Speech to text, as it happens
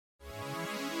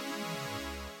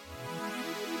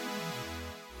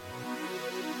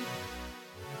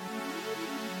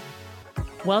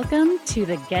Welcome to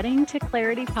the Getting to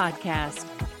Clarity podcast,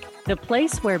 the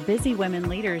place where busy women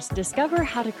leaders discover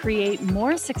how to create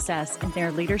more success in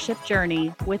their leadership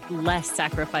journey with less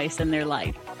sacrifice in their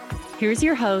life. Here's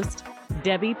your host,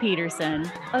 Debbie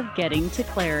Peterson of Getting to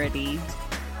Clarity.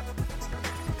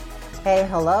 Hey,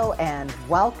 hello, and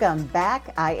welcome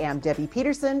back. I am Debbie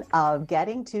Peterson of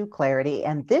Getting to Clarity,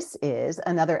 and this is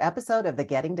another episode of the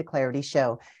Getting to Clarity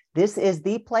show. This is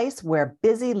the place where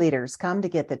busy leaders come to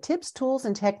get the tips, tools,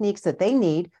 and techniques that they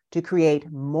need to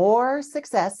create more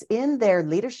success in their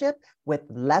leadership with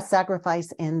less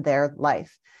sacrifice in their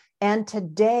life. And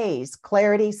today's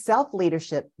Clarity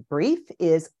Self-Leadership Brief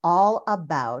is all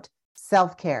about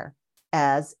self-care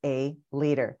as a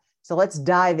leader. So let's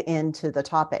dive into the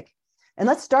topic. And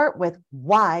let's start with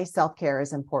why self-care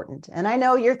is important. And I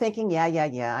know you're thinking,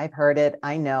 yeah, I've heard it.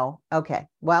 I know. Okay,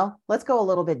 well, let's go a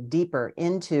little bit deeper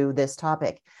into this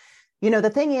topic. The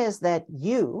thing is that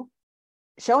you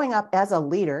showing up as a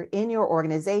leader in your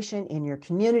organization, in your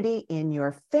community, in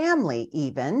your family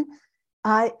even,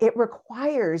 it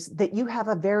requires that you have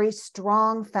a very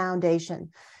strong foundation.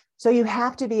 So you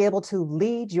have to be able to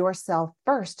lead yourself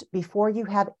first before you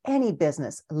have any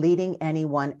business leading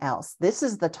anyone else. This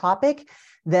is the topic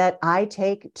that I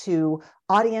take to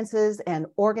audiences and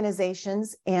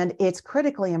organizations, and it's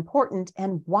critically important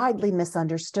and widely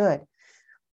misunderstood.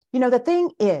 The thing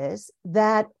is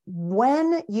that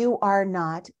when you are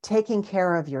not taking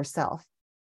care of yourself,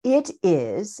 it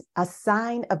is a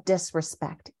sign of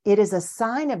disrespect. It is a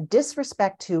sign of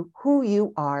disrespect to who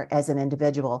you are as an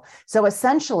individual. So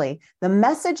essentially, the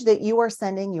message that you are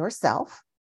sending yourself,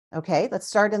 okay, let's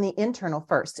start in the internal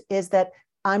first, is that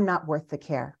I'm not worth the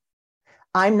care.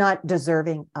 I'm not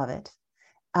deserving of it.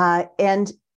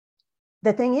 And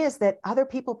the thing is that other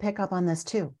people pick up on this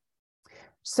too.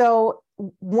 So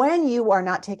when you are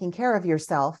not taking care of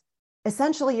yourself,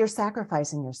 essentially, you're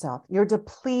sacrificing yourself. You're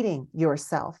depleting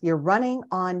yourself. You're running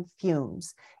on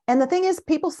fumes. And the thing is,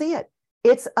 people see it.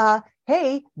 It's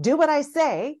hey, do what I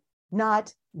say,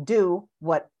 not do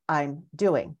what I'm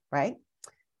doing, right?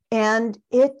 And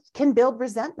it can build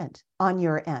resentment on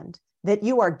your end that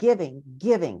you are giving,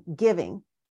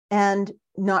 and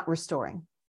not restoring.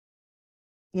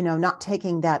 Not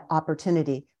taking that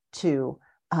opportunity to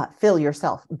fill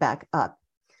yourself back up.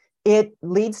 It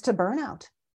leads to burnout.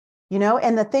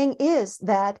 And the thing is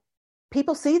that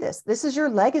people see this. This is your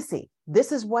legacy.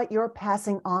 This is what you're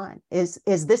passing on, is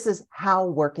this is how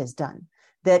work is done,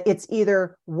 that it's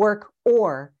either work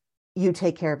or you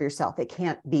take care of yourself. It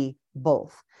can't be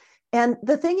both. And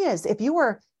the thing is,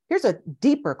 here's a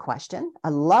deeper question. I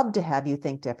love to have you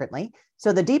think differently.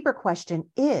 So the deeper question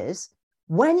is,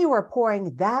 when you are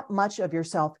pouring that much of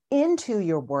yourself into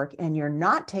your work and you're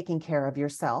not taking care of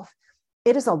yourself,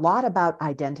 it is a lot about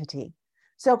identity.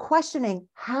 So questioning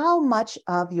how much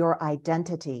of your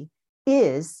identity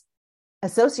is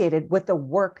associated with the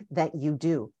work that you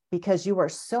do, because you are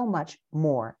so much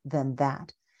more than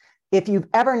that. If you've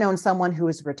ever known someone who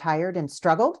is retired and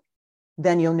struggled,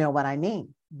 then you'll know what I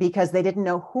mean, because they didn't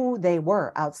know who they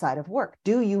were outside of work.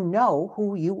 Do you know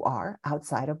who you are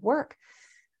outside of work?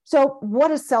 So what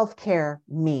does self-care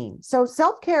mean? So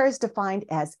self-care is defined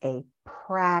as a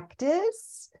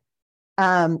practice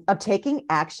of taking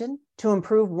action to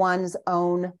improve one's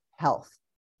own health.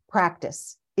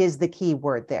 Practice is the key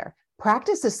word there.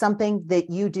 Practice is something that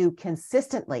you do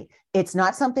consistently. It's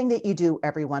not something that you do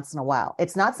every once in a while.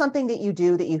 It's not something that you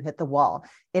do that you hit the wall.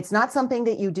 It's not something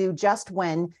that you do just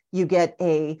when you get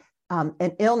an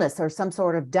illness or some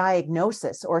sort of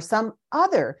diagnosis or some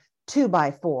other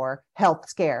 2x4 health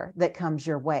scare that comes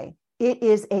your way. It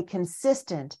is a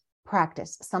consistent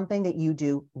practice, something that you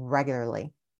do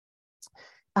regularly.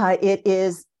 It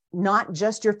is not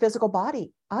just your physical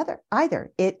body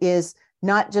either. It is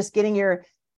not just getting your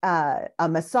a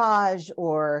massage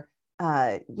or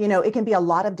it can be a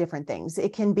lot of different things.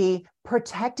 It can be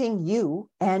protecting you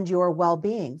and your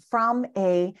well-being from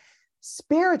a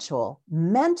spiritual,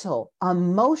 mental,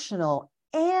 emotional,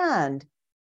 and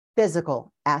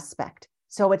physical aspect.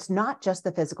 So it's not just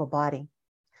the physical body.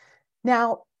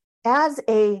 Now, as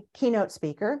a keynote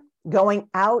speaker, going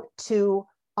out to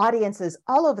audiences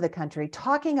all over the country,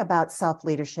 talking about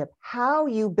self-leadership, how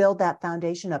you build that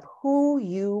foundation of who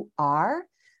you are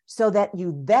so that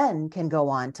you then can go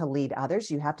on to lead others.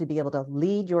 You have to be able to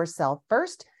lead yourself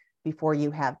first before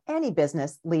you have any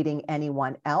business leading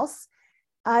anyone else.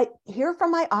 I hear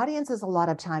from my audiences a lot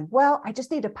of time, well, I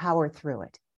just need to power through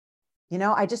it.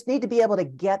 I just need to be able to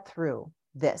get through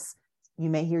this. You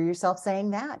may hear yourself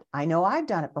saying that. I know I've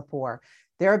done it before.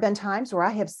 There have been times where I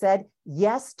have said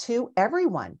yes to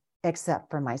everyone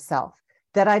except for myself,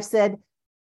 that I've said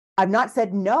I've not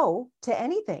said no to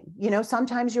anything.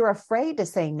 Sometimes you're afraid to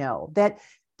say no. That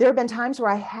there have been times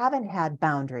where I haven't had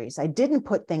boundaries. I didn't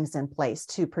put things in place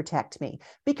to protect me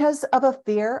because of a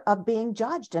fear of being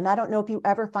judged. And I don't know if you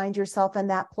ever find yourself in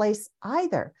that place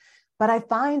either. But I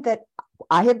find that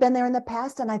I have been there in the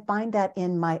past, and I find that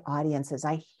in my audiences.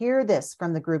 I hear this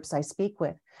from the groups I speak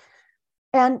with.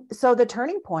 And so the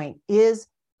turning point is,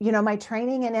 my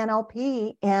training in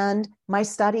NLP and my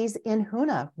studies in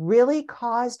HUNA really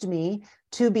caused me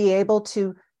to be able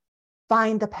to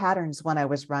find the patterns when I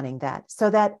was running that, so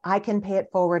that I can pay it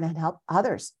forward and help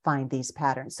others find these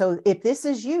patterns. So if this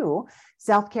is you,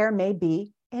 self-care may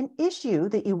be an issue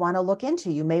that you want to look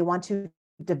into. You may want to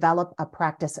develop a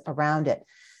practice around it.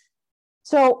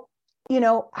 So,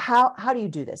 how do you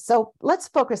do this? So let's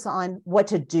focus on what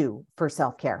to do for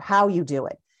self-care, how you do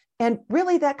it. And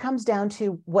really that comes down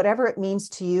to whatever it means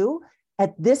to you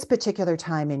at this particular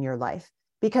time in your life,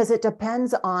 because it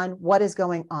depends on what is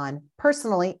going on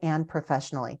personally and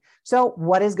professionally. So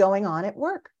what is going on at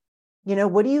work?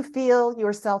 What do you feel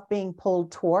yourself being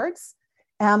pulled towards?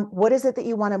 What is it that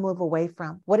you want to move away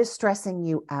from? What is stressing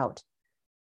you out?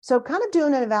 So kind of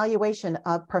doing an evaluation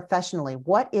of professionally,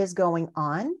 what is going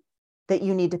on that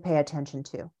you need to pay attention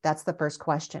to? That's the first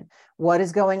question. What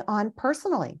is going on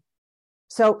personally?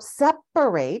 So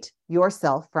separate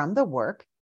yourself from the work.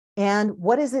 And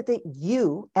what is it that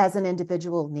you as an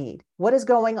individual need? What is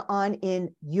going on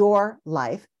in your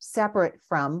life separate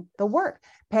from the work?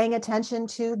 Paying attention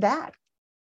to that.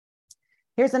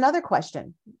 Here's another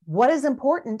question. What is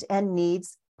important and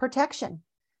needs protection?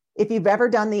 If you've ever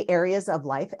done the areas of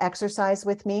life exercise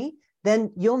with me,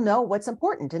 then you'll know what's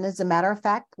important. And as a matter of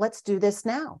fact, let's do this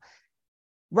now.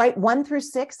 Write 1 through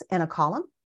 6 in a column.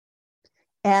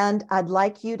 And I'd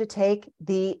like you to take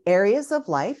the areas of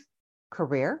life: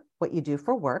 career, what you do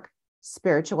for work;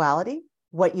 spirituality,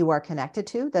 what you are connected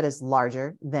to that is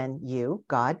larger than you,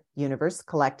 God, universe,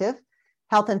 collective;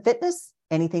 health and fitness,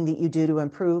 anything that you do to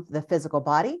improve the physical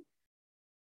body;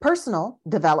 personal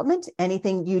development,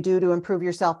 anything you do to improve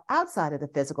yourself outside of the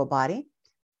physical body;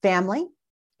 family,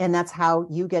 and that's how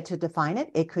you get to define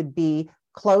it. It could be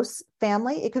close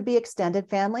family, it could be extended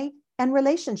family; and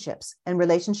relationships. And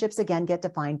relationships, again, get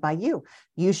defined by you.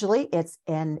 Usually it's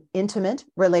an intimate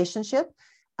relationship.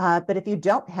 But if you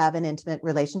don't have an intimate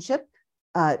relationship,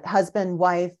 husband,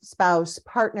 wife, spouse,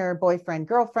 partner, boyfriend,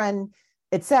 girlfriend,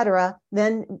 etc.,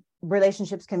 then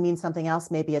relationships can mean something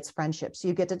else. Maybe it's friendships.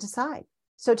 You get to decide.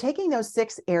 So taking those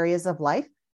 6 areas of life,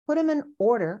 put them in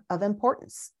order of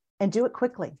importance and do it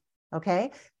quickly.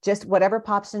 Okay. Just whatever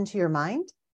pops into your mind,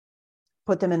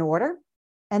 put them in order.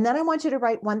 And then I want you to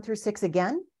write 1 through 6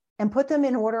 again and put them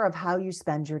in order of how you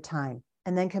spend your time,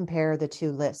 and then compare the 2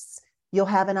 lists. You'll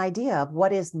have an idea of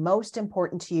what is most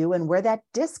important to you and where that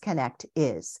disconnect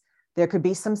is. There could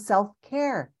be some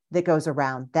self-care that goes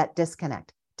around that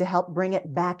disconnect to help bring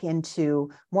it back into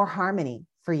more harmony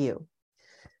for you.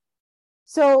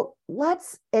 So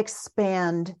let's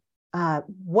expand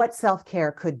what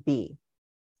self-care could be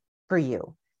for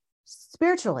you.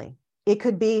 Spiritually, it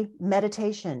could be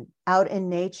meditation, out in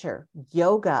nature,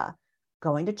 yoga,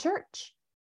 going to church.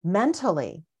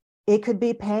 Mentally, it could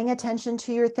be paying attention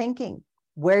to your thinking,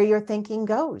 where your thinking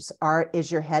goes.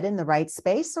 Is your head in the right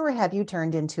space, or have you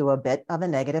turned into a bit of a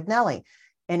negative Nelly?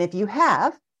 And if you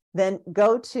have, then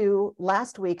go to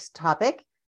last week's topic,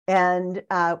 and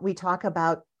we talk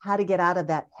about how to get out of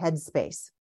that headspace.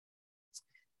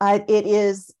 It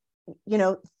is,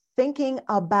 thinking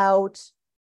about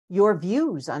your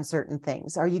views on certain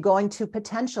things. Are you going to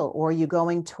potential, or are you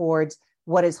going towards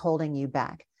what is holding you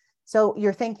back? So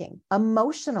you're thinking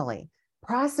emotionally,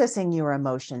 processing your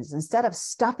emotions instead of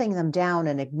stuffing them down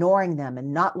and ignoring them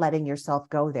and not letting yourself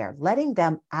go there, letting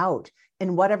them out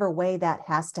in whatever way that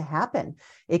has to happen.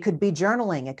 It could be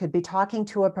journaling. It could be talking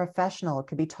to a professional. It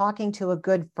could be talking to a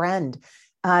good friend.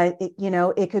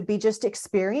 It could be just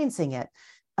experiencing it.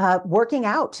 Working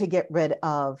out to get rid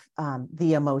of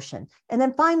the emotion. And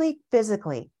then finally,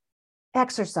 physically,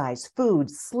 exercise,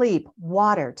 food, sleep,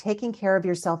 water, taking care of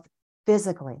yourself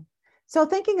physically. So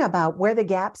thinking about where the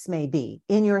gaps may be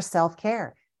in your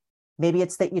self-care. Maybe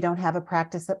it's that you don't have a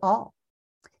practice at all.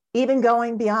 Even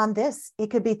going beyond this,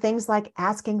 it could be things like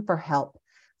asking for help,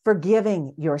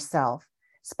 forgiving yourself,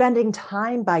 spending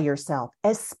time by yourself,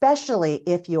 especially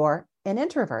if you're an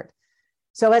introvert.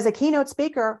 So as a keynote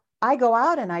speaker, I go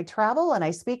out and I travel and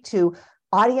I speak to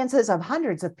audiences of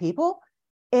hundreds of people.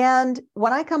 And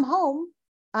when I come home,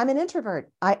 I'm an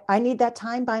introvert. I need that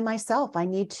time by myself. I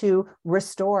need to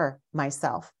restore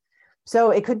myself.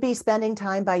 So it could be spending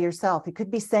time by yourself. It could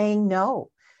be saying no.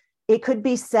 It could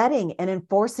be setting and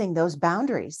enforcing those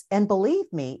boundaries. And believe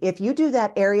me, if you do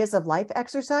that areas of life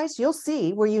exercise, you'll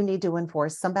see where you need to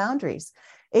enforce some boundaries.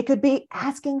 It could be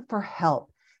asking for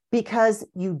help, because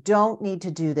you don't need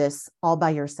to do this all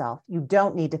by yourself. You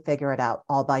don't need to figure it out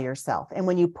all by yourself. And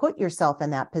when you put yourself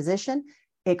in that position,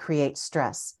 it creates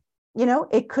stress.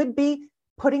 It could be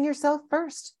putting yourself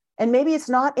first. And maybe it's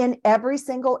not in every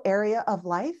single area of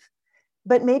life,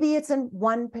 but maybe it's in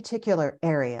one particular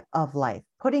area of life,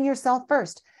 putting yourself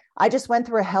first. I just went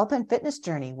through a health and fitness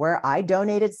journey where I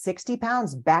donated 60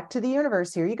 pounds back to the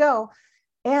universe. Here you go.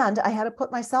 And I had to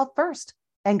put myself first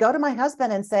and go to my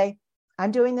husband and say,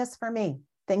 I'm doing this for me.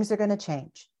 Things are going to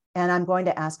change, and I'm going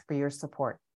to ask for your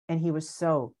support. And he was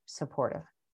so supportive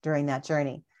during that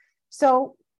journey.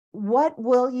 So what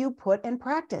will you put in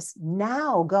practice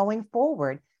now going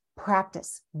forward?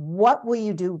 Practice. What will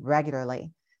you do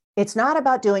regularly? It's not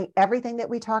about doing everything that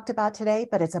we talked about today,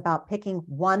 but it's about picking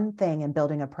one thing and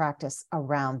building a practice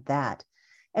around that.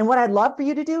 And what I'd love for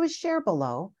you to do is share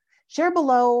below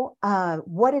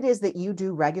what it is that you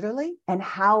do regularly and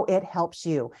how it helps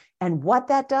you. And what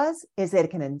that does is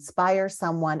it can inspire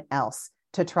someone else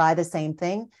to try the same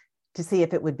thing to see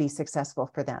if it would be successful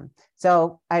for them.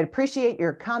 So I appreciate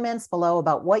your comments below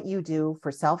about what you do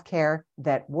for self-care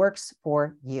that works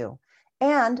for you.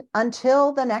 And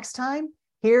until the next time,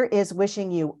 here is wishing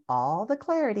you all the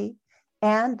clarity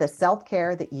and the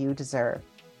self-care that you deserve.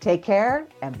 Take care,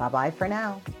 and bye-bye for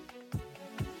now.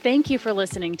 Thank you for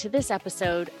listening to this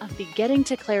episode of the Getting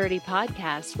to Clarity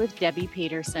podcast with Debbie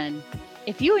Peterson.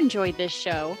 If you enjoyed this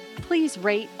show, please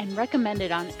rate and recommend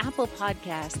it on Apple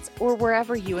Podcasts or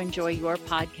wherever you enjoy your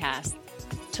podcasts.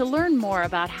 To learn more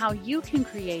about how you can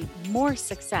create more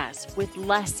success with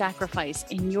less sacrifice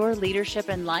in your leadership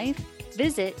and life,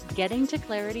 visit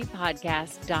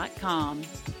gettingtoclaritypodcast.com.